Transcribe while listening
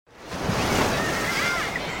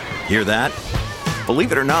Hear that?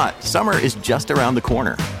 Believe it or not, summer is just around the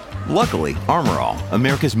corner. Luckily, Armor All,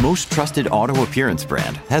 America's most trusted auto appearance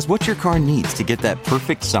brand, has what your car needs to get that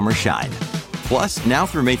perfect summer shine. Plus, now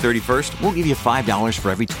through May 31st, we'll give you $5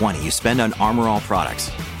 for every $20 you spend on Armor All products.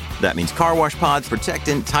 That means car wash pods,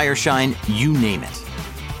 protectant, tire shine, you name it.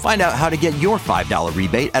 Find out how to get your $5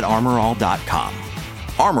 rebate at armorall.com.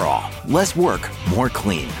 Armor All, less work, more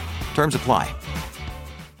clean. Terms apply.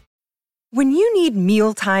 When you need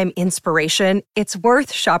mealtime inspiration, it's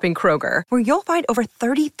worth shopping Kroger, where you'll find over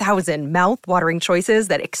 30,000 mouth-watering choices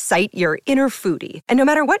that excite your inner foodie. And no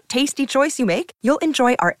matter what tasty choice you make, you'll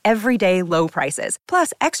enjoy our everyday low prices,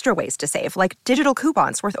 plus extra ways to save, like digital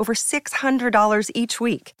coupons worth over $600 each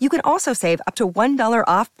week. You can also save up to $1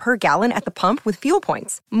 off per gallon at the pump with fuel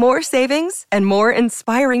points. More savings and more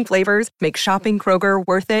inspiring flavors make shopping Kroger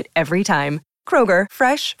worth it every time. Kroger,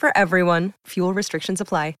 fresh for everyone. Fuel restrictions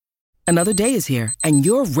apply. Another day is here, and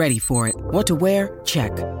you're ready for it. What to wear?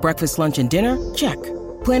 Check. Breakfast, lunch, and dinner? Check.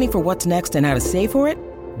 Planning for what's next and how to save for it?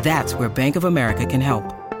 That's where Bank of America can help.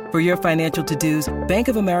 For your financial to-dos, Bank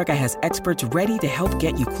of America has experts ready to help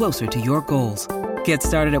get you closer to your goals. Get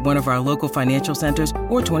started at one of our local financial centers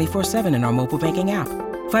or 24/7 in our mobile banking app.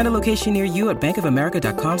 Find a location near you at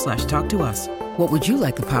bankofamerica.com/talktous. What would you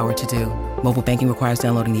like the power to do? Mobile banking requires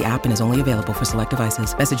downloading the app and is only available for select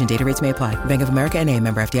devices. Message and data rates may apply. Bank of America N.A.,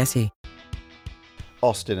 member FDIC.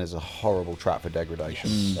 Austin is a horrible track for degradation.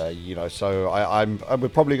 So we're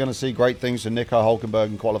probably going to see great things from Nico Hülkenberg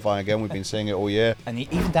in qualifying again. We've been seeing it all year. And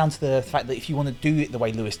even down to the fact that if you want to do it the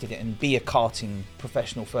way Lewis did it and be a karting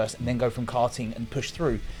professional first and then go from karting and push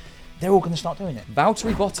through, they're all going to start doing it.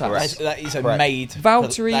 Valtteri Bottas. That is a Correct. made...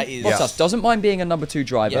 Valtteri Bottas doesn't mind being a number 2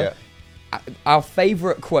 driver. Yeah. Our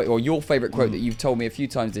favourite quote, or your favourite quote that you've told me a few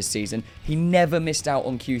times this season, he never missed out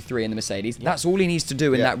on Q3 in the Mercedes. Yeah. That's all he needs to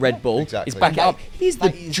do in that Red Bull is back it up. He's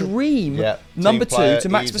the dream number 2 to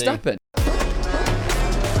Max Verstappen.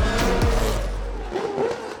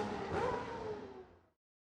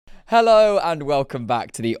 Hello and welcome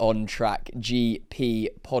back to the On Track GP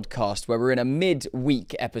podcast, where we're in a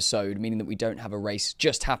mid-week episode, meaning that we don't have a race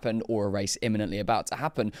just happened or a race imminently about to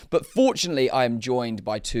happen. But fortunately, I am joined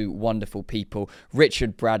by two wonderful people,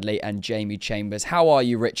 Richard Bradley and Jamie Chambers. How are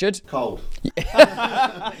you, Richard? Cold.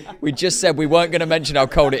 We just said we weren't going to mention how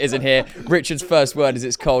cold it is in here. Richard's first word is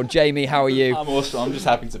it's cold. Jamie, how are you? I'm awesome. I'm just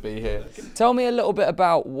happy to be here. Tell me a little bit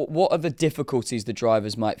about what are the difficulties the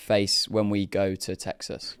drivers might face when we go to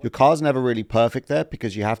Texas? Your car's never really perfect there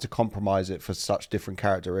because you have to compromise it for such different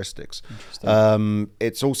characteristics.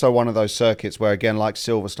 It's also one of those circuits where, again, like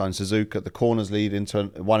Silverstone, Suzuka, the corners lead into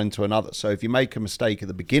one into another. So if you make a mistake at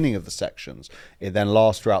the beginning of the sections, it then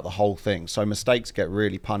lasts throughout the whole thing. So mistakes get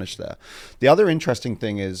really punished there. The other interesting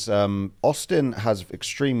thing is Austin has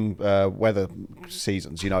extreme weather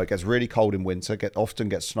seasons. You know, it gets really cold in winter, often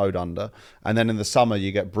gets snowed under, and then in the summer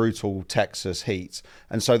you get brutal Texas heat.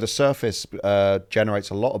 And so the surface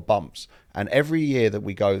generates a lot of bumps. And every year that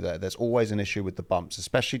we go there, there's always an issue with the bumps,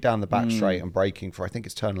 especially down the back straight and braking for, I think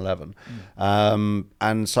it's turn 11.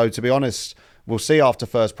 And so, to be honest, we'll see after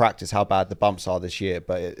first practice how bad the bumps are this year,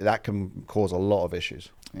 but that can cause a lot of issues.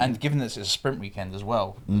 And given that it's a sprint weekend as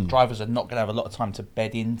well, drivers are not going to have a lot of time to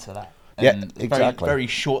bed into that. Yeah, And exactly. Very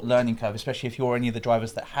short learning curve, especially if you're any of the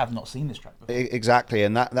drivers that have not seen this track before. Exactly,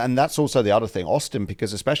 and that's also the other thing. Austin,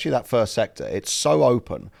 because especially that first sector, it's so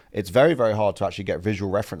open. It's very, very hard to actually get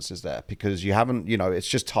visual references there because you haven't, it's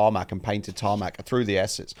just tarmac and painted tarmac through the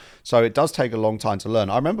S's. So it does take a long time to learn.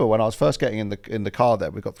 I remember when I was first getting in the car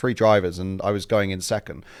there, we've got 3 drivers and I was going in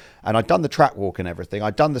second. And I'd done the track walk and everything.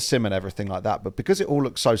 I'd done the sim and everything like that. But because it all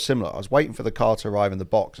looked so similar, I was waiting for the car to arrive in the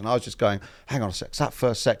box. And I was just going, hang on a sec. It's that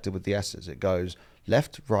first sector with the S's. It goes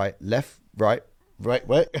left, right,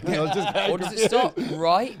 wait. Or does it stop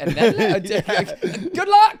right and then good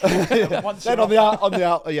luck? Then on the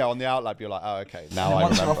out lap, you're like, oh, okay, now I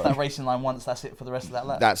once remember. you're off that racing line once, that's it for the rest of that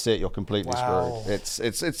lap. That's it. You're completely screwed.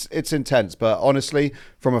 It's intense, but honestly,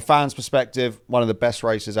 from a fan's perspective, one of the best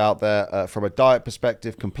races out there. From a diet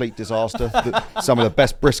perspective, complete disaster. Some of the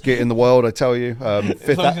best brisket in the world, I tell you. As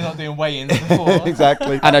long as you're not doing weigh-ins before.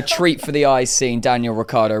 Exactly. And a treat for the eyes seeing Daniel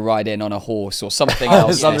Ricciardo ride in on a horse or something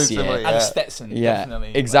else this year. And a Stetson. Yeah,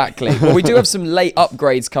 definitely. exactly. Well, we do have some late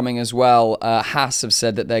upgrades coming as well. Haas have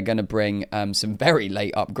said that they're going to bring some very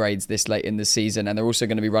late upgrades this late in the season, and they're also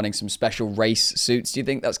going to be running some special race suits. Do you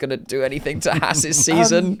think that's going to do anything to Haas's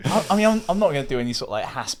season? I'm not going to do any sort of like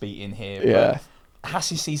Haas beat in here. Yeah. But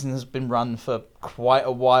Haas's season has been run for quite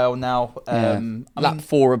a while now. Lap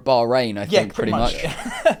 4 of Bahrain, I think, pretty much.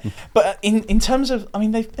 But in terms of,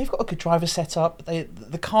 they've got a good driver set up.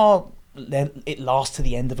 The car it lasts to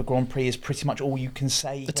the end of a Grand Prix is pretty much all you can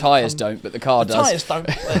say. The tyres don't, but the car does. The tyres don't.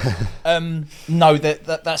 But, no,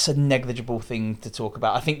 that's a negligible thing to talk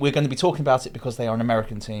about. I think we're going to be talking about it because they are an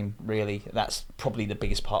American team, really. That's probably the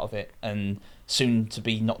biggest part of it, and soon to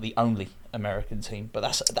be not the only American team. But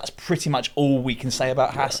that's pretty much all we can say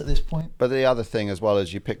about Haas at this point. But the other thing as well,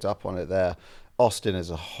 as you picked up on it there, Austin is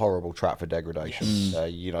a horrible track for degradation.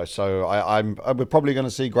 Yes. So we're probably going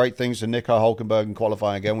to see great things from Nico Hulkenberg in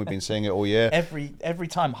qualifying again. We've been seeing it all year. Every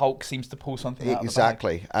time Hulk seems to pull something out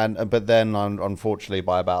exactly. of the bag. But then unfortunately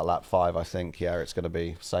by about lap 5, I think it's going to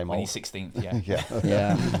be same when old. He's 16th. Yeah.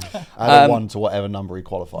 Yeah. Add a 1 to whatever number he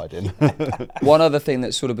qualified in. One other thing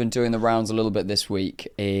that's sort of been doing the rounds a little bit this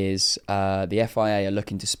week is the FIA are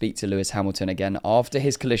looking to speak to Lewis Hamilton again after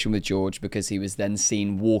his collision with George, because he was then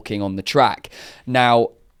seen walking on the track.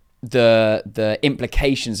 Now, the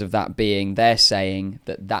implications of that being, they're saying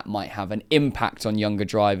that might have an impact on younger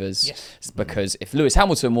drivers. Yes. Because if Lewis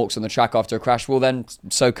Hamilton walks on the track after a crash, well then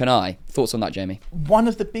so can I. Thoughts on that, Jamie? One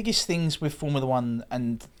of the biggest things with Formula One,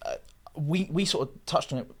 and we sort of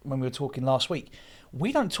touched on it when we were talking last week,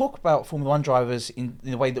 we don't talk about Formula One drivers in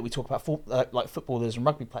the way that we talk about like footballers and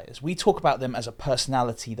rugby players. We talk about them as a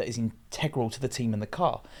personality that is integral to the team and the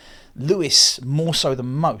car. Lewis, more so than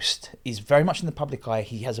most, is very much in the public eye.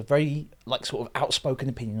 He has a very sort of outspoken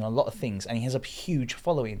opinion on a lot of things, and he has a huge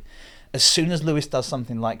following. As soon as Lewis does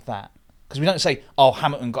something like that, because we don't say, "Oh,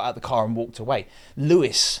 Hamilton got out of the car and walked away."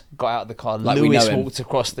 Lewis got out of the car. Like Lewis walked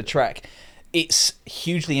across the track. It's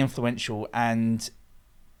hugely influential, and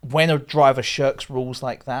when a driver shirks rules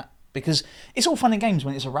like that, because it's all fun and games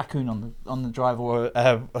when it's a raccoon on the drive or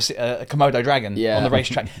a Komodo dragon on the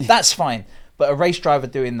racetrack. That's fine. But a race driver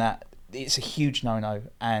doing that, it's a huge no-no,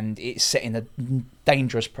 and it's setting a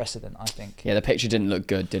dangerous precedent, I think. Yeah, the picture didn't look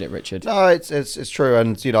good, did it, Richard? No, it's true,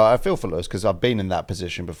 and I feel for Lewis because I've been in that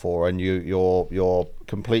position before, and you're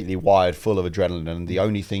completely wired, full of adrenaline, and the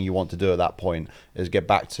only thing you want to do at that point is get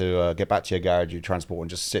back to your garage, your transport, and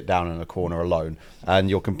just sit down in a corner alone, and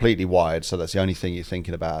you're completely wired, so that's the only thing you're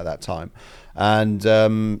thinking about at that time, and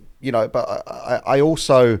but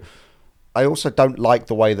I also don't like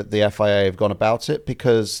the way that the FIA have gone about it,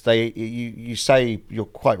 because you say, you're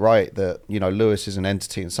quite right that Lewis is an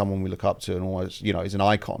entity and someone we look up to, and almost he's an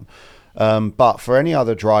icon. But for any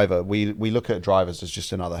other driver, we look at drivers as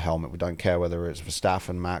just another helmet. We don't care whether it's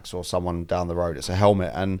Verstappen, Max, or someone down the road. It's a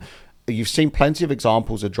helmet, and you've seen plenty of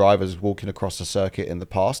examples of drivers walking across the circuit in the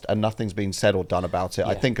past and nothing's been said or done about it. Yeah.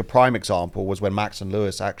 I think a prime example was when Max and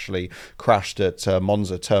Lewis actually crashed at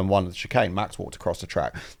Monza Turn 1 of the chicane. Max walked across the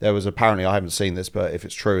track. There was apparently, I haven't seen this, but if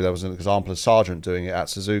it's true, there was an example of Sargent doing it at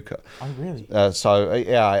Suzuka. Oh, really?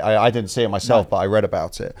 I didn't see it myself, but I read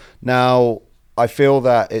about it. Now, I feel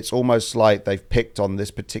that it's almost like they've picked on this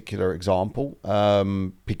particular example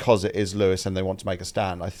because it is Lewis and they want to make a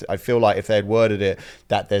stand. I feel like if they had worded it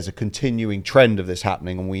that there's a continuing trend of this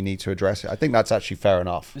happening and we need to address it, I think that's actually fair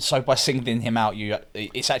enough. So by singling him out,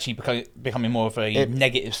 it's actually becoming more of a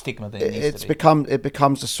negative stigma than it needs to be. It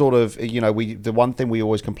becomes a sort of, the one thing we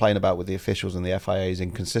always complain about with the officials and the FIA is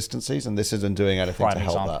inconsistencies, and this isn't doing anything to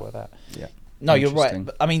help that. Yeah. No, you're right.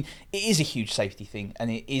 But, I mean, it is a huge safety thing,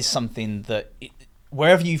 and it is something that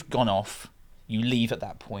wherever you've gone off, you leave at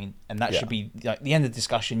that point, and that should be the end of the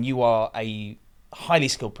discussion. You are a highly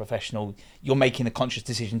skilled professional. You're making a conscious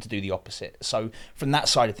decision to do the opposite. So from that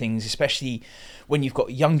side of things, especially when you've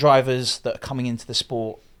got young drivers that are coming into the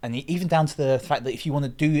sport, and even down to the fact that if you want to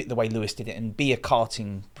do it the way Lewis did it and be a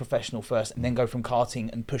karting professional first and then go from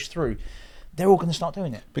karting and push through, they're all going to start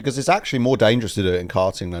doing it. Because it's actually more dangerous to do it in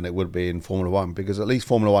karting than it would be in Formula One. Because at least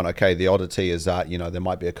Formula One, okay, the oddity is that, there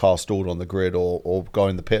might be a car stalled on the grid or go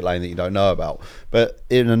in the pit lane that you don't know about. But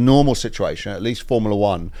in a normal situation, at least Formula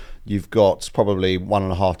One, you've got probably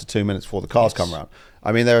 1.5 to 2 minutes before the cars come around.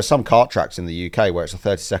 I mean, there are some kart tracks in the UK where it's a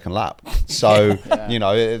 30-second lap. So,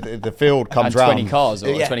 the field comes round. 20 cars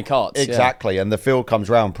or 20 karts. Exactly. And the field comes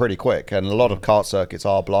round pretty quick. And a lot of kart circuits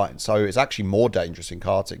are blind. So it's actually more dangerous in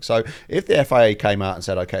karting. So if the FIA came out and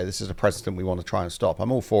said, okay, this is a precedent we want to try and stop,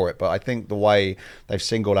 I'm all for it. But I think the way they've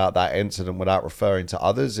singled out that incident without referring to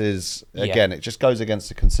others is, again, it just goes against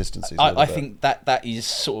the consistencies. I think that is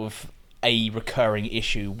sort of a recurring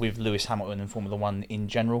issue with Lewis Hamilton and Formula One in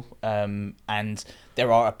general, and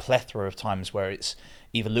there are a plethora of times where it's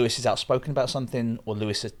either Lewis is outspoken about something or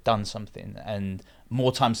Lewis has done something, and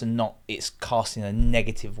more times than not, it's cast in a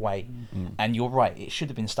negative way. And you're right, it should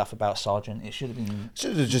have been stuff about Sargent. It should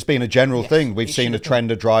have just been a general thing. We've seen a trend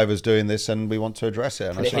of drivers doing this, and we want to address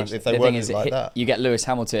it. And if they weren't like that, you get Lewis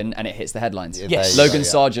Hamilton, and it hits the headlines. Yes. Logan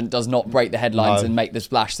Sargent does not break the headlines and make the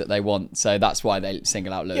splash that they want, so that's why they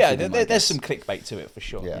single out Lewis. Yeah, there's some clickbait to it for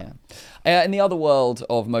sure. In the other world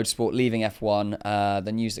of motorsport, leaving F1,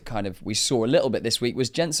 the news that we saw a little bit this week was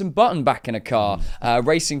Jenson Button back in a car,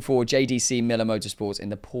 racing for JDC Miller Motorsports in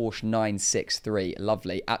the Porsche 963.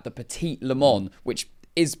 Lovely. At the Petite Le Mans, which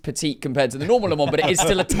is petite compared to the normal Le Mans, but it is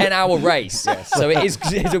still a 10-hour race. So it's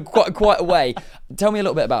quite a way. Tell me a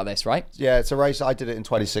little bit about this, right? Yeah, it's a race. I did it in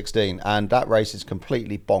 2016, and that race is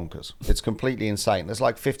completely bonkers. It's completely insane. There's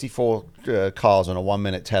like 54 cars on a 1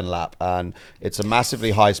 minute 10 lap, and it's a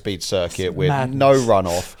massively high-speed circuit with no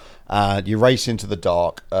runoff. You race into the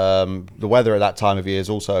dark. The weather at that time of year is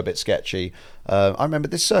also a bit sketchy. I remember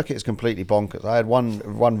this circuit is completely bonkers. I had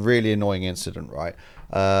one really annoying incident, right?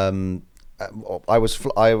 I was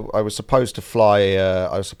supposed to fly.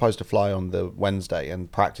 I was supposed to fly on the Wednesday,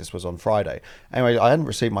 and practice was on Friday. Anyway, I hadn't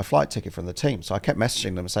received my flight ticket from the team, so I kept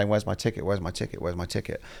messaging them saying, "Where's my ticket? Where's my ticket? Where's my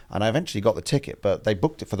ticket?" And I eventually got the ticket, but they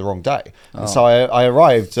booked it for the wrong day. And so I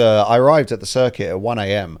arrived. I arrived at the circuit at 1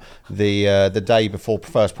 a.m. the day before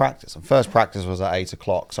first practice, and first practice was at 8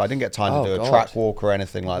 o'clock. So I didn't get time to do a track walk or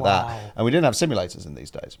anything like that. And we didn't have simulators in these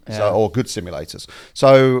days, or good simulators.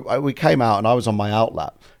 So we came out, and I was on my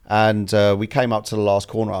outlap. And we came up to the last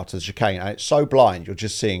corner after the chicane, and it's so blind, you're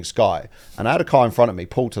just seeing sky. And I had a car in front of me,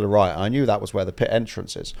 pulled to the right, and I knew that was where the pit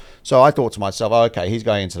entrance is. So I thought to myself, oh, okay, he's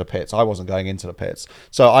going into the pits. I wasn't going into the pits.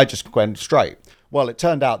 So I just went straight. Well, it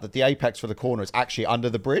turned out that the apex for the corner is actually under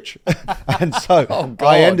the bridge. And so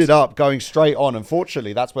I ended up going straight on.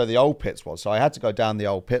 Unfortunately, that's where the old pits was. So I had to go down the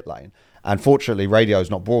old pit lane. And fortunately, radio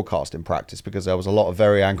is not broadcast in practice because there was a lot of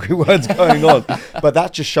very angry words going on. But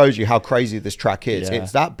that just shows you how crazy this track is. Yeah.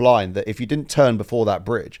 It's that blind that if you didn't turn before that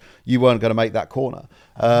bridge, you weren't going to make that corner.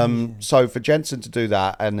 So for Jenson to do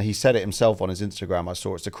that, and he said it himself on his Instagram, I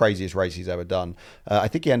saw it's the craziest race he's ever done. I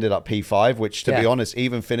think he ended up P5, which, to be honest,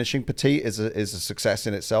 even finishing Petite is a success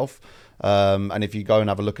in itself. And if you go and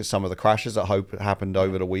have a look at some of the crashes that happened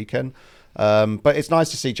over the weekend. But it's nice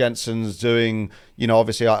to see Jenson's doing,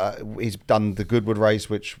 obviously he's done the Goodwood race,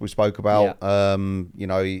 which we spoke about.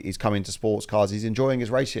 He's coming to sports cars. He's enjoying his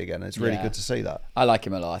racing again. And it's really good to see that. I like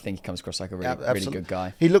him a lot. I think he comes across like a really good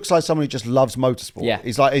guy. He looks like someone who just loves motorsport. Yeah.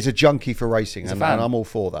 He's a junkie for racing, and I'm all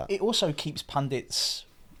for that. It also keeps pundits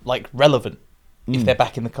relevant. If they're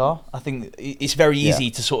back in the car, I think it's very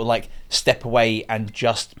easy to sort of step away and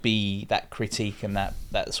just be that critique and that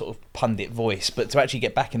sort of pundit voice, but to actually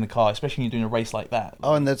get back in the car, especially when you're doing a race like that.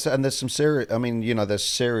 Oh, and there's some serious. I mean, there's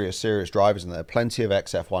serious drivers in there. Plenty of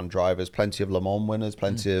XF1 drivers, plenty of Le Mans winners,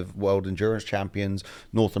 plenty of World Endurance champions,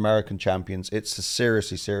 North American champions. It's a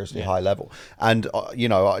seriously high level. And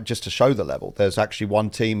just to show the level, there's actually one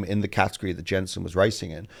team in the category that Jenson was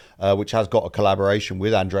racing in, which has got a collaboration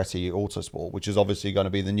with Andretti Autosport, which is obviously going to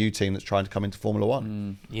be the new team that's trying to come into Formula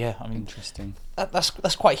One. Yeah, I mean, interesting.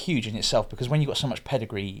 That's quite huge in itself, because when you've got so much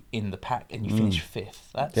pedigree in the pack and you finish fifth,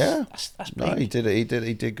 that's big. No, he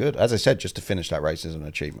did good. As I said, just to finish that race is an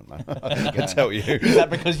achievement, man. I can tell you. Is that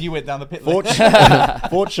because you went down the pit lane?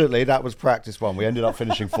 Fortunately, that was practice one. We ended up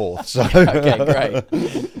finishing fourth. So. Okay,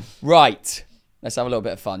 great. Right. Let's have a little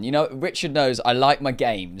bit of fun. Richard knows I like my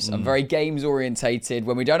games. I'm very games orientated.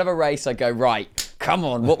 When we don't have a race, I go, right, come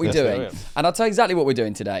on, what are we doing? And I'll tell you exactly what we're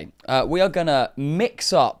doing today. We are going to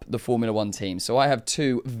mix up the Formula One team. So I have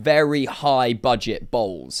two very high budget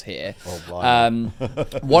bowls here. One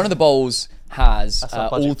of the bowls has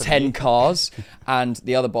all 10 cars, and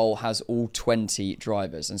the other bowl has all 20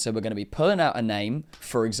 drivers. And so we're going to be pulling out a name,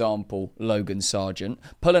 for example, Logan Sargent,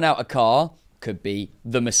 pulling out a car, could be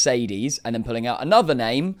the Mercedes, and then pulling out another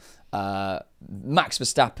name, Max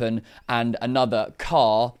Verstappen, and another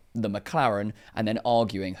car, the McLaren, and then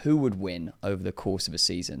arguing who would win over the course of a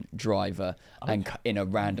season, driver and in a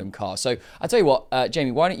random car. So I'll tell you what,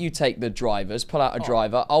 Jamie, why don't you take the drivers, pull out a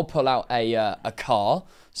driver, I'll pull out a car.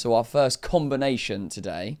 So our first combination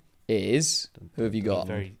today is, who have you got?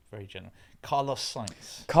 Very, very general. Carlos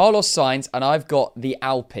Sainz, and I've got the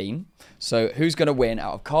Alpine. So who's going to win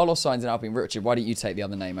out of Carlos Sainz and Alpine? Richard, why don't you take the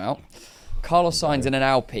other name out? Carlos Sainz in an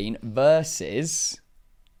Alpine versus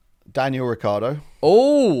Daniel Ricciardo.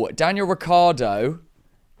 Oh, Daniel Ricciardo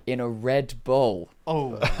in a Red Bull.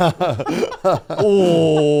 Oh.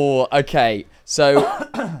 Oh, okay. So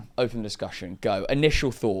open discussion. Go.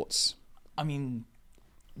 Initial thoughts. I mean,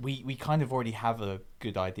 we kind of already have a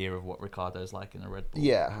good idea of what Ricciardo's like in a Red Bull.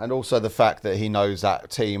 Yeah, and also the fact that he knows that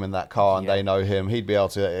team and that car, and they know him. He'd be able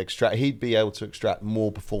to extract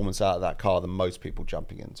more performance out of that car than most people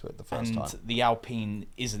jumping into it the first time. The Alpine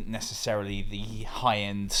isn't necessarily the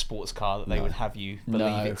high-end sports car that they would have you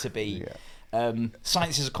believe it to be. Yeah.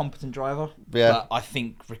 Sainz is a competent driver, Yeah. but I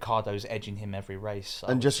think Ricciardo's edging him every race.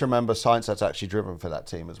 And just remember, Sainz has actually driven for that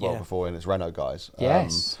team as well before in his Renault guys.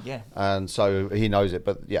 Yes. And so he knows it.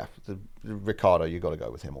 But yeah, Ricciardo, you got to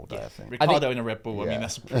go with him all day. I think Ricciardo in a Red Bull. I mean,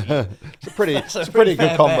 that's it's a pretty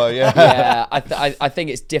good combo. Yeah. Yeah, I think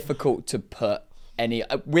it's difficult to put any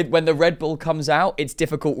when the Red Bull comes out. It's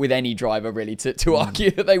difficult with any driver really to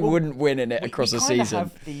argue that they wouldn't win in it across a season.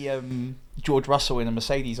 Have the George Russell in a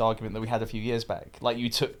Mercedes argument that we had a few years back. Like you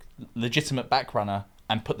took legitimate back runner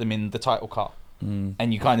and put them in the title car,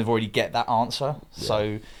 and you kind of already get that answer. Yeah.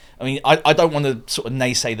 So, I mean, I don't want to sort of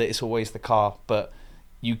naysay that it's always the car, but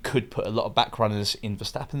you could put a lot of back runners in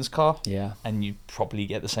Verstappen's car, and you'd probably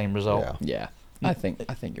get the same result. Yeah. I think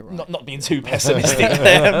you're right. Not being too pessimistic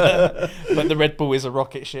there, but the Red Bull is a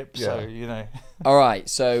rocket ship, so you know. All right,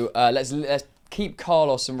 so let's keep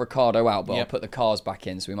Carlos and Ricciardo out, but I'll put the cars back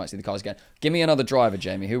in, so we might see the cars again. Give me another driver,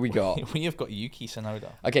 Jamie. Who we got? We have got Yuki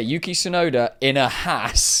Tsunoda. Okay, Yuki Tsunoda in a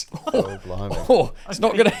Haas. Oh, blimey. It's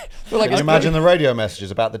not gonna. Like Can you imagine the radio messages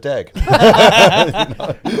about the Deg?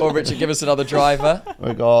 Or Richard, give us another driver.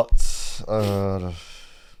 We got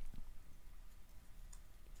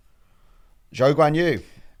Zhou Guanyu.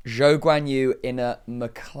 Zhou Guanyu in a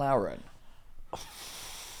McLaren.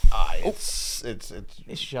 It's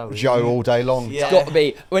Zhou all day long. Yeah. It's got to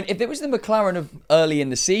be. If it was the McLaren of early in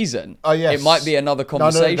the season, it might be another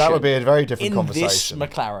conversation. No, that would be a very different conversation. In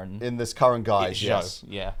this McLaren. In this current guise, yes.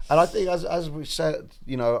 Yeah. And I think, as we said,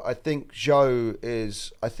 I think Zhou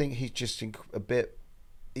is, he's just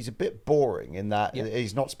he's a bit boring in that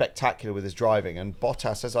he's not spectacular with his driving. And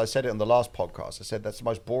Bottas, as I said it on the last podcast, I said that's the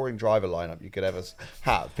most boring driver lineup you could ever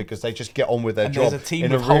have because they just get on with their job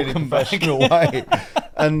in a really professional way.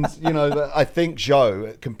 And, I think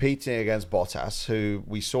Zhou competing against Bottas, who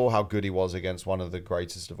we saw how good he was against one of the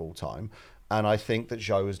greatest of all time. And I think that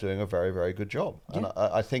Zhou is doing a very, very good job. Yeah. And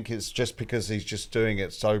I think it's just because he's just doing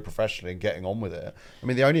it so professionally and getting on with it. I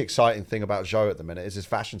mean, the only exciting thing about Zhou at the minute is his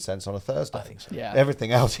fashion sense on a Thursday. I think so. Yeah.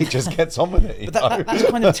 Everything else, he just gets on with it. But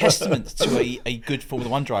that's kind of testament to a good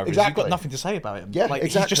Formula One driver. Exactly. You've got nothing to say about him. Yeah, exactly.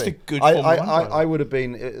 He's just a good Formula One driver. I would have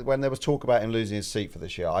been, when there was talk about him losing his seat for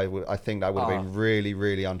this year, I think that would have been really,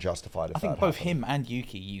 really unjustified. I think both him and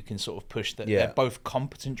Yuki, you can sort of push that they're both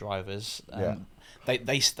competent drivers.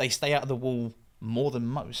 They stay out of the wall more than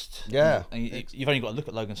most. Yeah. You've only got to look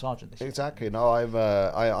at Logan Sargent this year. Exactly. No,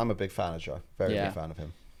 I'm a big fan of Zhou. Very big fan of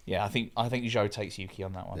him. Yeah, I think Zhou takes Yuki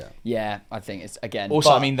on that one. Yeah, I think it's again.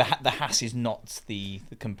 Also, I mean, the Haas is not the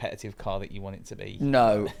competitive car that you want it to be.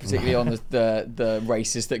 No, particularly on the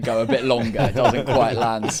races that go a bit longer, it doesn't quite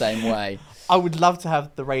land the same way. I would love to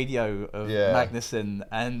have the radio of Magnussen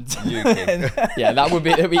and Yuki. Yeah, that would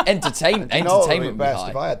be entertainment. Entertainment would be best. high.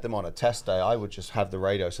 If I had them on a test day, I would just have the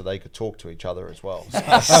radio so they could talk to each other as well.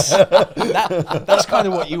 That's kind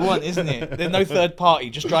of what you want, isn't it? There's no third party,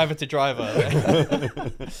 just driver to driver.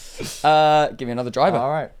 Give me another driver. All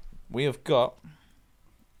right, we have got.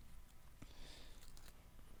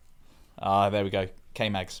 There we go.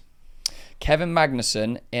 K-Mags. Kevin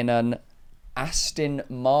Magnussen in an Aston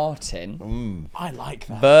Martin. I like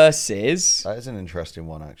that. Versus. That is an interesting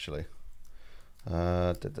one, actually.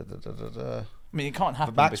 I mean, it can't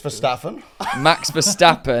happen. Max Verstappen. Max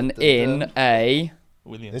Verstappen in a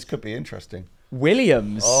Williams. This could be interesting.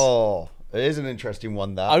 Williams. Oh, it is an interesting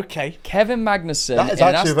one, that. Okay. Kevin Magnussen. That is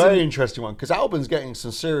actually a very interesting one because Albon's getting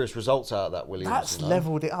some serious results out of that Williams. That's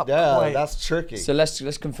levelled it up. Yeah, quite. that's tricky. So let's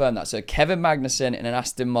confirm that. So Kevin Magnussen in an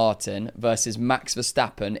Aston Martin versus Max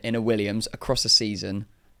Verstappen in a Williams across a season.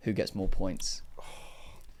 Who gets more points?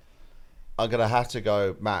 I'm going to have to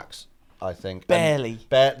go Max, I think. Barely.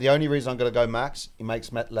 The only reason I'm going to go Max, he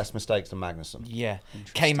makes less mistakes than Magnussen. Yeah.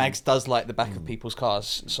 K-Mags does like the back of people's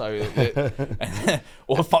cars, so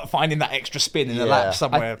or finding that extra spin in the lap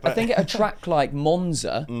somewhere. I think at a track like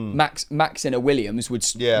Monza, Max in a Williams would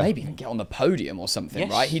maybe even get on the podium or something,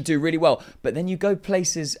 right? He'd do really well. But then you go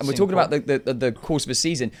places, and we're talking about the course of a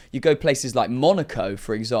season, you go places like Monaco,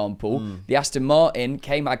 for example, the Aston Martin,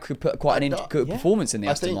 K-Mag could put quite an good performance in the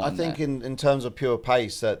Aston Martin. I think in terms of pure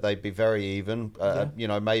pace, that they'd be very even.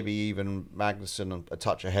 Maybe even Magnussen a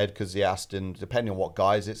touch ahead because the Aston, depending on what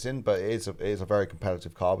guys it's in, but it is a very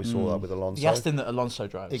competitive car. We saw that with Alonso. The Aston that Alonso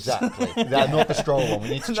drives. Exactly. Not the Stroll one. We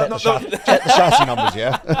need to check the chassis numbers,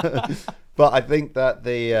 yeah. But I think that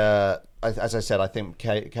the as I said, I think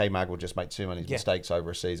K-Mag will just make too many mistakes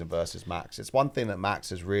over a season versus Max. It's one thing that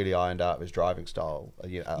Max has really ironed out of his driving style.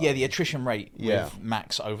 The attrition rate with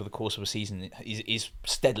Max over the course of a season is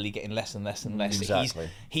steadily getting less and less and less. Exactly.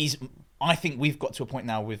 I think we've got to a point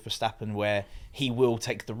now with Verstappen where he will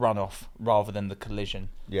take the runoff rather than the collision.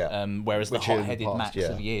 Yeah. Whereas the hot-headed Max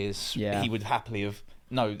of years, Yeah. he would happily have,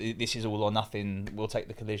 no, this is all or nothing, we'll take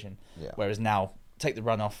the collision. Yeah. Whereas now, take the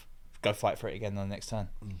runoff, go fight for it again on the next turn.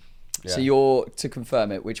 So you're, to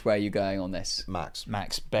confirm it, which way are you going on this? Max,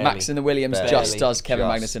 barely. Max in the Williams Barely. just does Kevin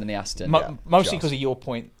Magnussen in the Aston. Mostly because of your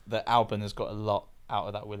point that Albon has got a lot out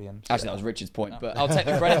of that Williams. Actually, that was Richard's point, but I'll take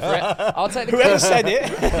the credit for it. I'll take the Whoever credit. said it.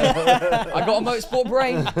 I got a motorsport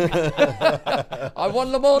brain. I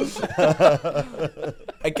won Le Mans.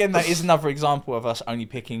 Again, that is another example of us only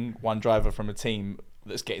picking one driver from a team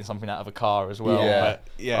that's getting something out of a car as well.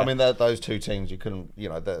 I mean, those two teams, you couldn't,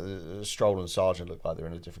 Stroll and Sargent look like they're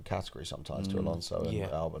in a different category sometimes to Alonso and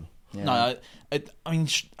Albon. Yeah. No, I mean,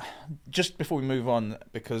 just before we move on,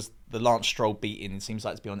 because the Lance Stroll beating seems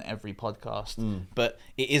like to be on every podcast, but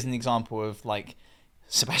it is an example of like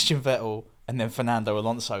Sebastian Vettel and then Fernando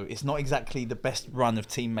Alonso. It's not exactly the best run of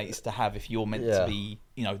teammates to have if you're meant to be,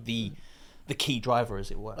 the key driver, as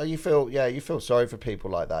it were. You feel sorry for people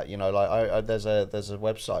like that. There's a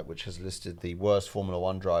website which has listed the worst Formula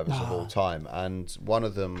One drivers of all time, and one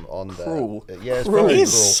of them on Cruel. there, it's Cruel. very It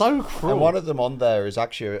is cruel. so cruel. And one of them on there is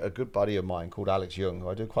actually a good buddy of mine called Alex Young, who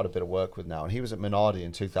I do quite a bit of work with now, and he was at Minardi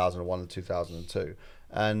in 2001 and 2002.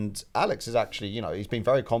 And Alex is actually, he's been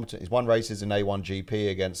very competent. He's won races in A1 GP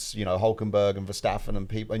against, Hulkenberg and Verstappen and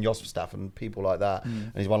people, and Jos Verstappen and people like that.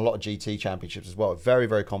 And he's won a lot of GT championships as well. A very,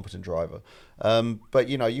 very competent driver. But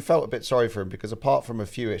you felt a bit sorry for him because apart from a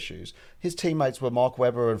few issues, his teammates were Mark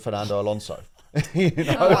Webber and Fernando Alonso. What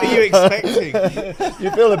are you expecting? You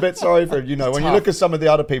feel a bit sorry for him. When you look at some of the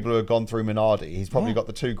other people who have gone through Minardi, he's probably got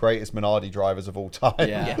the two greatest Minardi drivers of all time.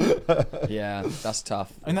 Yeah, that's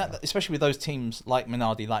tough. I mean, especially with those teams like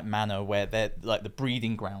Minardi, like Manor, where they're like the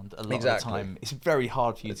breeding ground a lot of the time. It's very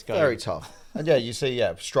hard for you to go. Very tough. And you see,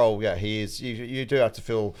 Stroll, he is. You do have to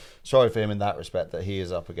feel sorry for him in that respect that he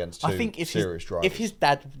is up against two serious drivers. If his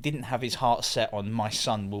dad didn't have his heart set on my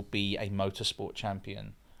son will be a motorsport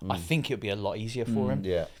champion, I think it would be a lot easier for him.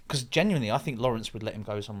 Yeah. Because genuinely, I think Lawrence would let him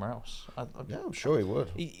go somewhere else. I'm sure he would.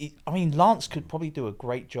 I mean, Lance could probably do a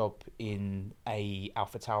great job in a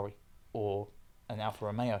AlphaTauri or an Alfa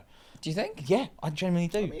Romeo. Do you think? Yeah, I genuinely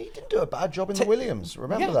do. I mean, he didn't do a bad job in the Williams.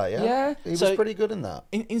 Remember that, yeah? Yeah. He was pretty good in that.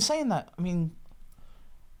 In saying that, I mean,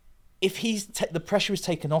 if the pressure is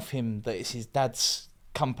taken off him that it's his dad's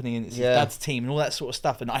company and it's his dad's team and all that sort of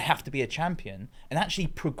stuff, and I have to be a champion and actually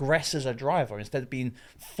progress as a driver instead of being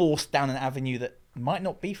forced down an avenue that might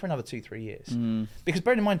not be for another 2-3 years. Because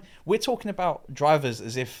bearing in mind, we're talking about drivers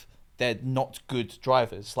as if they're not good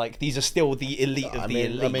drivers. Like, these are still the elite of the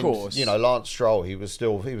elite. I mean, Lance Stroll, he was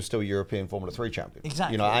still European Formula 3 champion.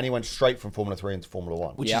 Exactly. And he went straight from Formula 3 into Formula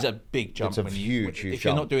 1. Which is a big jump. It's a huge if jump.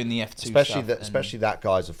 you're not doing the F2 especially that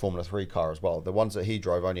guy's a Formula 3 car as well. The ones that he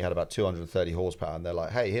drove only had about 230 horsepower, and they're like,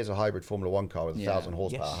 hey, here's a hybrid Formula 1 car with 1,000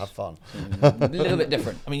 horsepower. Yes. Have fun. A little bit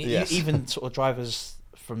different. I mean, even sort of drivers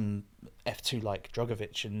from F2 like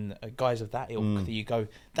Drogovic and guys of that ilk that you go,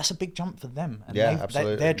 that's a big jump for them. And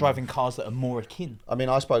absolutely. They're driving cars that are more akin. I mean,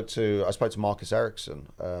 I spoke to Marcus Ericsson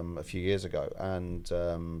a few years ago, and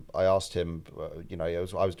I asked him, I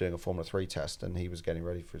was doing a Formula 3 test, and he was getting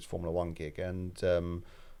ready for his Formula 1 gig, and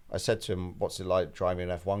I said to him, what's it like driving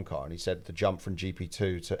an F1 car? And he said the jump from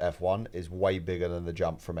GP2 to F1 is way bigger than the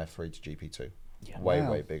jump from F3 to GP2. Yeah.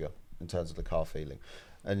 Way bigger in terms of the car feeling.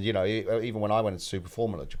 And even when I went into Super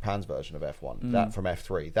Formula, Japan's version of F1, that from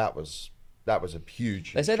F3, that was a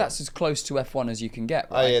huge. They say that's as close to F1 as you can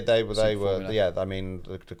get, right? Oh yeah, they were. Yeah, I mean,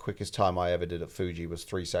 the quickest time I ever did at Fuji was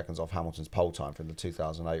 3 seconds off Hamilton's pole time from the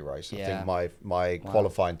 2008 race. I think my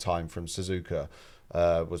qualifying time from Suzuka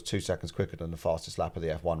was 2 seconds quicker than the fastest lap of the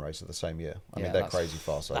F1 race of the same year. I mean, they're crazy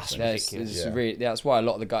fast. That's ridiculous. That's why a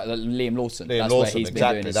lot of the guys, like Liam Lawson, where he's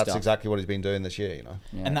been doing his that's stuff. exactly what he's been doing this year.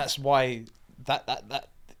 And that's why that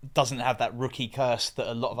doesn't have that rookie curse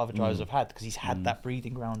that a lot of other drivers have had, because he's had that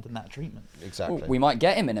breeding ground and that treatment. Exactly. Well, we might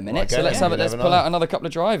get him in a minute, so let's pull out another couple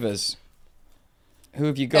of drivers. Who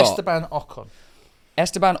have you got?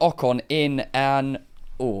 Esteban Ocon in an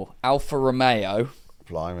Alfa Romeo.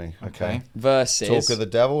 Blimey. Okay. Versus Talk of the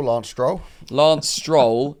devil, Lance Stroll. Lance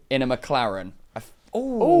Stroll in a McLaren.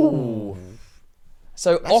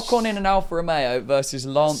 So Ocon in an Alfa Romeo versus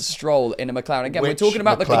Lance Stroll in a McLaren. Again, we're talking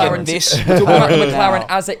about the McLaren. We're talking about the McLaren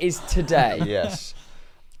as it is today. Yes.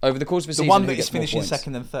 Over the course of a season, the one that is finishing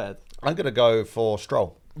second and third. I'm going to go for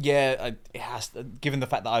Stroll. Yeah, it has. Given the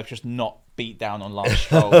fact that I've just not beat down on Lance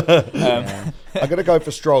Stroll. I'm going to go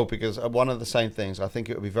for Stroll because one of the same things. I think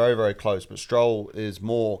it would be very, very close, but Stroll is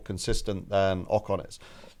more consistent than Ocon is.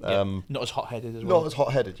 Not as hot-headed as well. Not as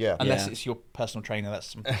hot-headed, yeah. Unless it's your personal trainer.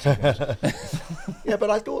 That's some Yeah, but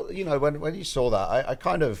I thought, when you saw that,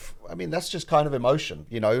 that's just kind of emotion.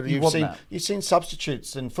 You've seen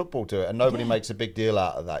substitutes in football do it, and nobody makes a big deal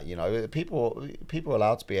out of that. People are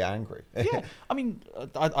allowed to be angry. Yeah,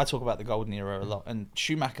 I talk about the golden era a lot, and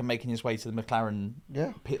Schumacher making his way to the McLaren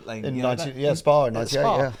pit lane in Spa in '98.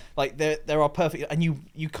 Yeah, like there are perfect, and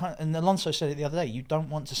you can't. And Alonso said it the other day. You don't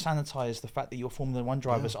want to sanitize the fact that your Formula One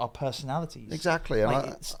drivers are personalities. Exactly,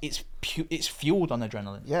 and it's fueled on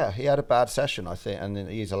adrenaline. Yeah, he had a bad session, I think, and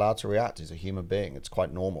he's allowed to react. He's a human being. It's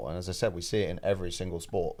quite normal, and as I said, we see it in every single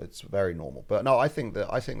sport. It's very normal. But no, I think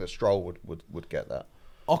that Stroll would get that.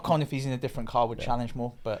 Ocon, if he's in a different car, would challenge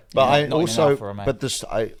more, but I not also, for him,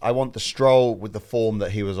 I want the Stroll with the form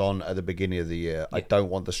that he was on at the beginning of the year. I don't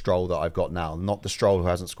want the Stroll that I've got now. Not the Stroll who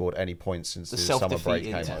hasn't scored any points since the summer break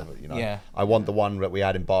came over. I want the one that we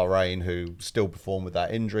had in Bahrain who still performed with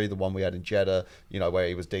that injury. The one we had in Jeddah, where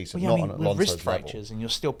he was decent, not on Alonso's wrist level. fractures, and you're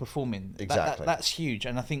still performing. Exactly, that's huge.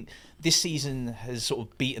 And I think this season has sort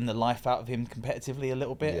of beaten the life out of him competitively a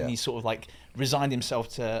little bit, and he's sort of like resigned himself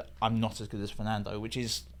to I'm not as good as Fernando, which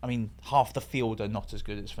is, half the field are not as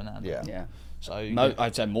good as Fernando. Yeah. So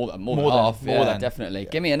I'd say more than half. More than definitely. Yeah.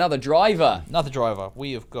 Give me another driver.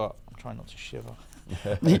 We have got. I'm trying not to shiver.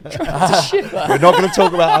 We're not going to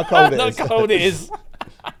talk about how cold it is. How cold it is.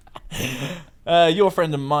 Your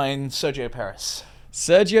friend of mine, Sergio Perez.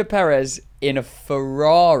 Sergio Perez in a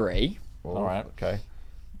Ferrari. All right. Okay.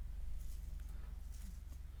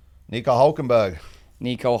 Nico Hülkenberg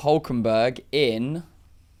in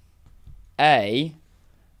a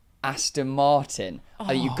Aston Martin. I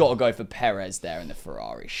think you've got to go for Perez there in the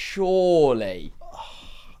Ferrari. Surely.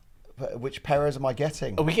 But which Perez am I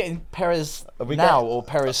getting? Are we getting Perez or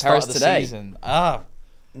Perez start of the today? Season? No.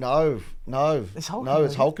 It's Hülkenberg. No,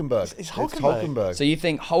 it's Hülkenberg. It's Hülkenberg. So you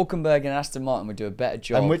think Hülkenberg and Aston Martin would do a better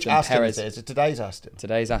job and which than Aston Perez? is it? Today's Aston.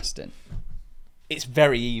 Today's Aston. It's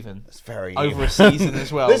very even. It's very over even. A season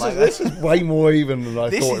as well. This is way more even than I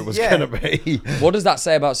thought it was going to be. What does that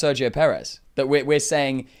say about Sergio Perez? That we're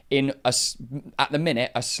saying at the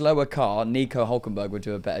minute, a slower car, Nico Hülkenberg would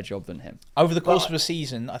do a better job than him. Over the course of a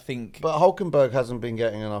season, I think. But Hülkenberg hasn't been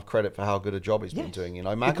getting enough credit for how good a job he's been doing.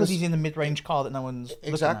 Because he's in the mid-range car that no one's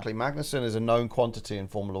exactly. looking at. Magnussen is a known quantity in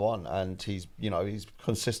Formula One, and he's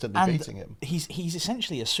consistently beating him. He's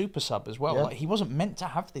essentially a super sub as well. Yeah. Like, he wasn't meant to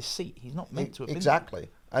have this seat. He's not meant to have been. Exactly.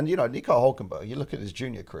 And Nico Hülkenberg, you look at his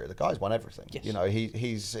junior career, the guy's won everything. Yes.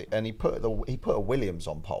 He put a Williams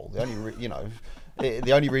on pole. The only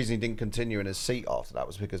only reason he didn't continue in his seat after that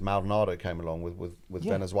was because Maldonado came along with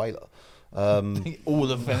Venezuela. All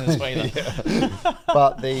of Venezuela.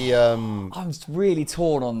 But I'm really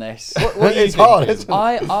torn on this. It's hard, isn't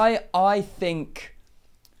it? I think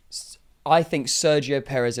Sergio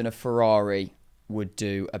Perez in a Ferrari would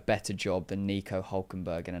do a better job than Nico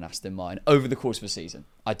Hülkenberg in an Aston Martin over the course of a season.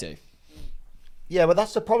 I do. Yeah, but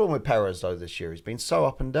that's the problem with Perez though this year. He's been so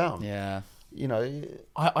up and down. Yeah. We're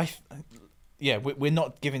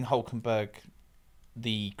not giving Hülkenberg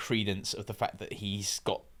the credence of the fact that he's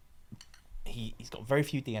got very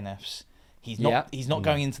few DNFs. He's not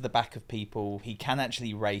going into the back of people. He can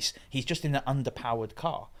actually race. He's just in an underpowered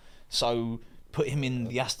car. So put him in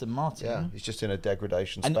the Aston Martin. Yeah, he's just in a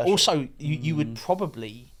degradation and special. Also, you would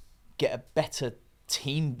probably get a better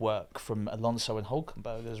teamwork from Alonso and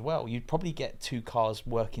Hülkenberg as well. You'd probably get two cars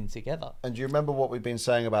working together. And do you remember what we've been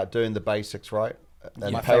saying about doing the basics, right?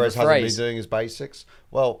 And My Perez hasn't phrase. been doing his basics.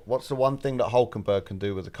 Well, what's the one thing that Hülkenberg can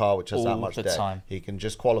do with a car which has that All much the debt? time. He can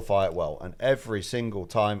just qualify it well, and every single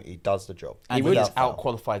time he does the job. And he without has fail.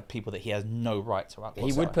 out-qualified people that he has no right to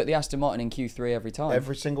out-qualify. He would put the Aston Martin in Q3 every time.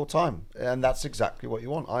 Every single time. And that's exactly what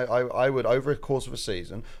you want. I would, over the course of a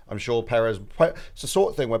season, I'm sure Perez... It's the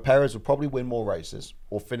sort of thing where Perez would probably win more races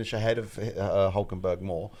or finish ahead of Hülkenberg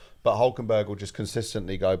more, but Hülkenberg will just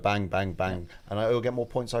consistently go bang, bang, bang, and he'll get more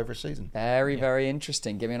points over a season. Very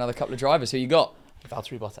interesting. Give me another couple of drivers. Who you got?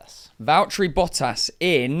 Valtteri Bottas. Valtteri Bottas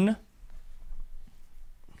in...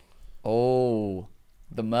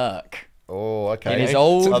 the Merc. Oh, okay. In his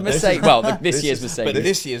old Mercedes. This year's Mercedes. But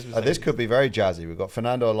this year's Mercedes. This could be very jazzy. We've got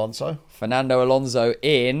Fernando Alonso. Fernando Alonso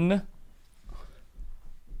in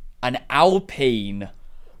an Alpine.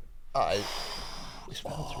 It's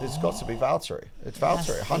got to be Valtteri. It's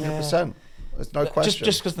Valtteri, 100%. There's no question.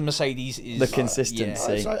 Just because the Mercedes is The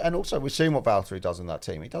consistency. And also, we've seen what Valtteri does in that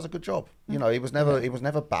team. He does a good job. You know, he was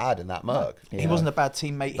never bad in that Merc. He wasn't a bad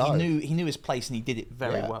teammate. No. He knew his place and he did it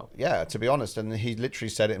very well. Yeah, to be honest, and he literally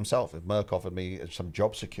said it himself. If Merc offered me some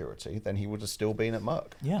job security, then he would have still been at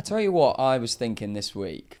Merc. Yeah. I tell you what, I was thinking this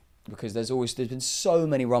week, because there's been so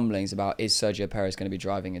many rumblings about, is Sergio Perez going to be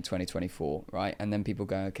driving in 2024, right? And then people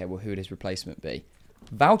go, okay, well, who would his replacement be?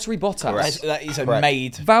 Valtteri Bottas. That is a Correct.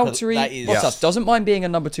 made. Valtteri Bottas doesn't mind being a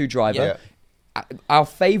number 2 driver. Yeah. Our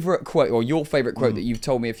favourite quote, or your favourite quote that you've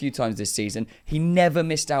told me a few times this season, he never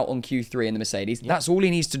missed out on Q3 in the Mercedes. That's all he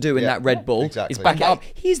needs to do in that Red Bull is back it up.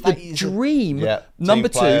 He's the dream number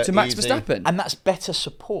 2 to Max Verstappen. And that's better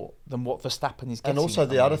support than what Verstappen is getting. And also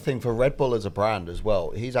the other thing for Red Bull as a brand as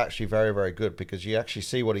well, he's actually very, very good, because you actually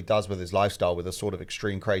see what he does with his lifestyle, with the sort of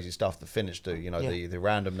extreme crazy stuff the Finnish do. You know, the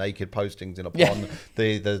random naked postings in a pond,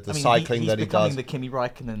 the cycling that he does. He's becoming the Kimi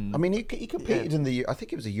Räikkönen. I mean, he competed in I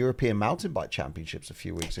think it was the European Mountain Bike Championships a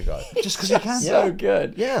few weeks ago. Just because he can. So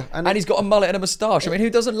good. Yeah. And he's got a mullet and a moustache. I mean, who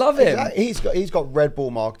doesn't love him? He's got Red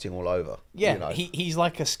Bull marketing all over. Yeah, you know. he's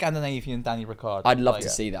like a Scandinavian Danny Ricciardo. I'd love to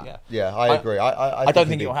see that. Yeah, I agree. I don't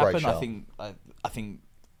think it'll happen. I think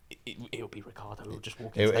it'll be Ricciardo. He'll just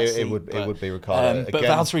walk into that seat. It would be Ricciardo. But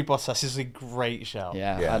Valtteri Bottas is a great shout.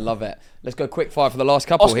 Yeah, I love it. Let's go quick fire for the last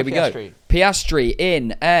couple. Oscar Here we Piastri. go. Piastri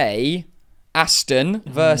in a Aston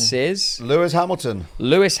versus Lewis Hamilton.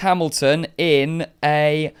 Lewis Hamilton in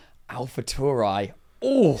a AlphaTauri.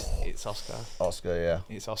 Oh, It's Oscar.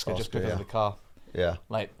 It's Oscar just because of the car. Yeah.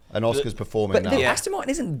 Like, and Oscar's performing but now. Aston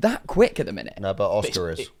Martin isn't that quick at the minute. No, but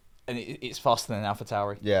Oscar is. It's faster than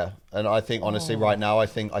AlphaTauri. Yeah, and I think honestly, right now, I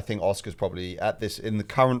think Oscar's probably at this in the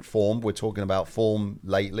current form. We're talking about form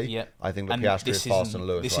lately. Yeah, I think that Piastri is faster than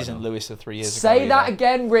Lewis. This right isn't now. Lewis of 3 years ago. Say that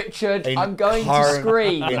again, Richard. I'm going to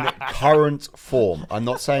scream. In current form, I'm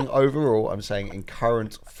not saying overall. I'm saying in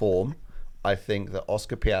current form. I think that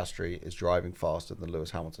Oscar Piastri is driving faster than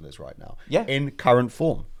Lewis Hamilton is right now. Yeah, in current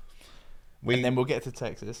form. And then we'll get to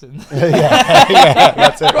Texas. And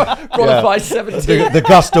That's it. Qualified 17. The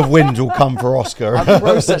gust of wind will come for Oscar.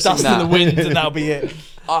 Dust in the wind, and that'll be it.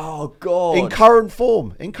 Oh God! In current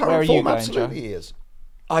form, Where are you going, absolutely Joe? he is.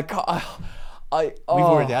 I can't. We've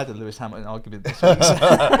already had a Lewis Hamilton argument this week.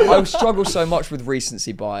 I struggle so much with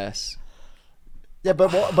recency bias. Yeah,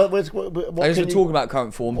 but what I was talking about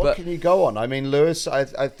current form, what but can you go on? I mean, Lewis,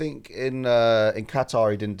 I think in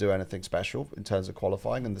Qatar he didn't do anything special in terms of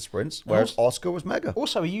qualifying in the sprints, whereas Oscar was mega.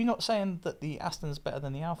 Also, are you not saying that the Aston's better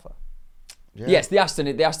than the Alpha? Yeah. yes, the Aston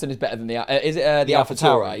is better than the is it the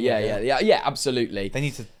AlphaTauri? Yeah, absolutely. They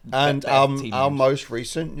need to. And better team our names. most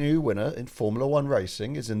recent new winner in Formula One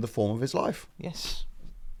racing is in the form of his life. Yes.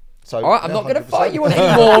 So, All right, I'm not going to fight you on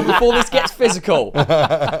any more before this gets physical.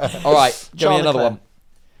 All right, give me another one.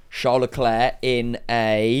 Charles Leclerc in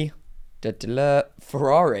a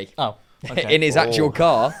Ferrari. Oh, okay. In his actual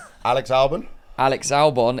car. Alex Albon. Alex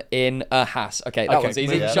Albon in a Haas. Okay, that one's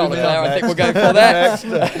easy. Yeah. Charles Leclerc, I think we'll go for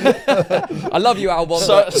there. I love you,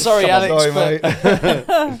 Albon. Sorry, Alex. Sorry,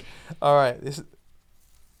 mate. All right,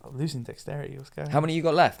 I'm losing dexterity. What's going on? How many you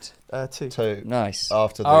got left? 2. 2. Nice.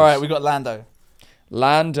 After this. All right, we got Lando.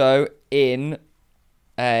 Lando in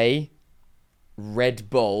a Red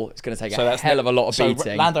Bull. It's going to take a hell of a lot of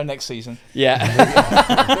beating. Lando next season.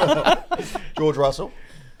 Yeah. George Russell.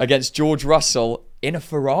 Against George Russell in a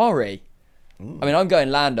Ferrari. I mean, I'm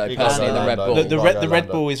going Lando personally in the Red Bull. The Red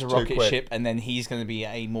Bull is a rocket ship, and then he's going to be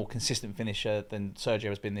a more consistent finisher than Sergio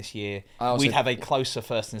has been this year. We'd have a closer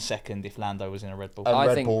first and second if Lando was in a Red Bull. And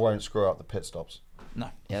Red Bull won't screw up the pit stops. No.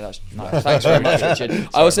 Yeah, that's no. Thanks very much, Richard.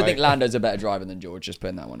 I also think Lando's a better driver than George. Just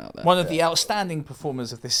putting that one out there. One of the outstanding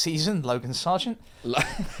performers of this season, Logan Sargent.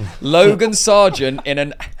 Logan Sargent in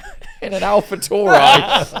an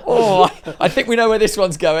AlphaTauri. Oh, I think we know where this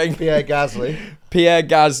one's going. Pierre Gasly. Pierre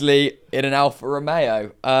Gasly in an Alfa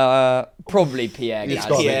Romeo. Probably Pierre Gasly. It's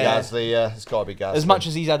got to be Gasly. Yeah, it's got to be Gasly. As much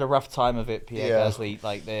as he's had a rough time of it, Pierre Gasly,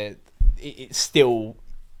 like it's still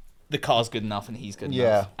the car's good enough and he's good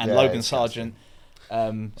enough. And Logan Sargent.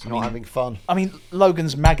 He's not having fun. I mean,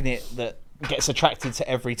 Logan's magnet that gets attracted to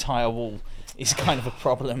every tyre wall is kind of a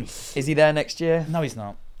problem. Is he there next year? No, he's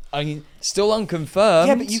not. I mean, still unconfirmed.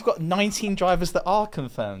 Yeah, but you've got 19 drivers that are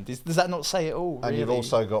confirmed. Does that not say it all? And you've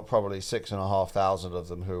also got probably 6,500 of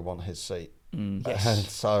them who want his seat. Yes. And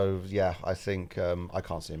so I think I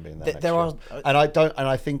can't see him being there. There are, and I don't. And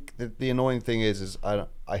I think the annoying thing is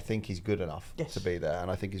I think he's good enough to be there, and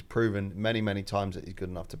I think he's proven many times that he's good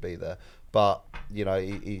enough to be there. But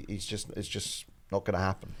it's just not going to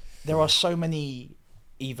happen. There are so many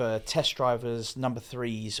either test drivers, number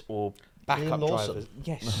 3s, or backup drivers.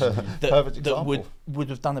 Yes, that would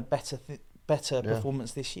have done a better better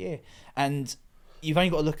performance this year. And you've only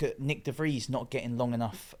got to look at Nick de Vries not getting long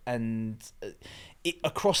enough, and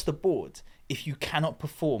across the board, if you cannot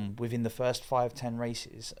perform within the first 5-10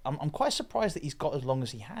 races, I'm quite surprised that he's got as long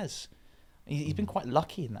as he has. He's been quite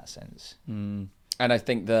lucky in that sense. And I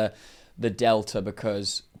think the delta,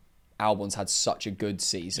 because Albon's had such a good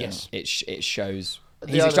season, it shows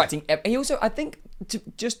he's extracting. He also, I think, to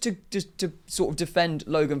sort of defend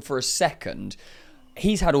Logan for a second,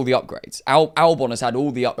 he's had all the upgrades. Albon has had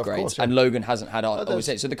all the upgrades, and Logan hasn't had.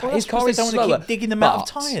 So his car is slower. Keep digging them out of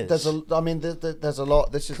tyres. There's a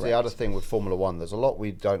lot. This is the other thing with Formula One. There's a lot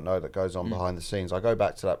we don't know that goes on behind the scenes. I go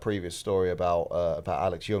back to that previous story about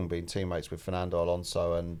Alex Young being teammates with Fernando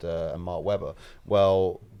Alonso and Mark Webber.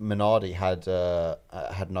 Well, Minardi had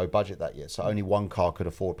no budget that year, so only one car could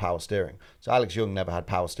afford power steering. So Alex Young never had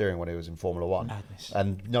power steering when he was in Formula One. Madness.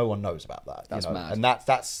 And no one knows about that. That's mad. And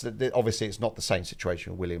that's obviously it's not the same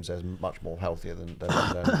situation. Williams is much more healthier than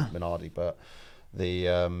Minardi, but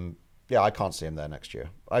I can't see him there next year.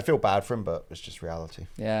 I feel bad for him, but it's just reality.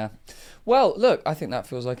 Yeah. Well, look, I think that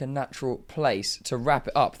feels like a natural place to wrap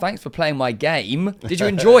it up. Thanks for playing my game. Did you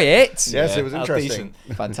enjoy it? Yes, it was interesting.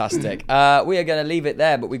 Fantastic. We are going to leave it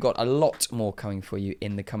there, but we've got a lot more coming for you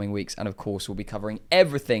in the coming weeks. And of course, we'll be covering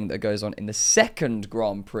everything that goes on in the second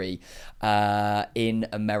Grand Prix in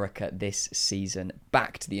America this season,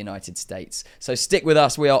 back to the United States. So stick with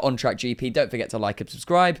us. We are On Track GP. Don't forget to like and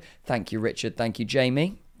subscribe. Thank you, Richard. Thank you,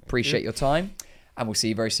 Jamie. Appreciate your time, and we'll see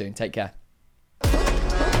you very soon. Take care.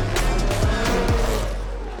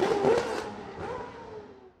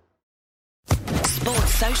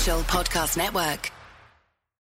 Sports Social Podcast Network.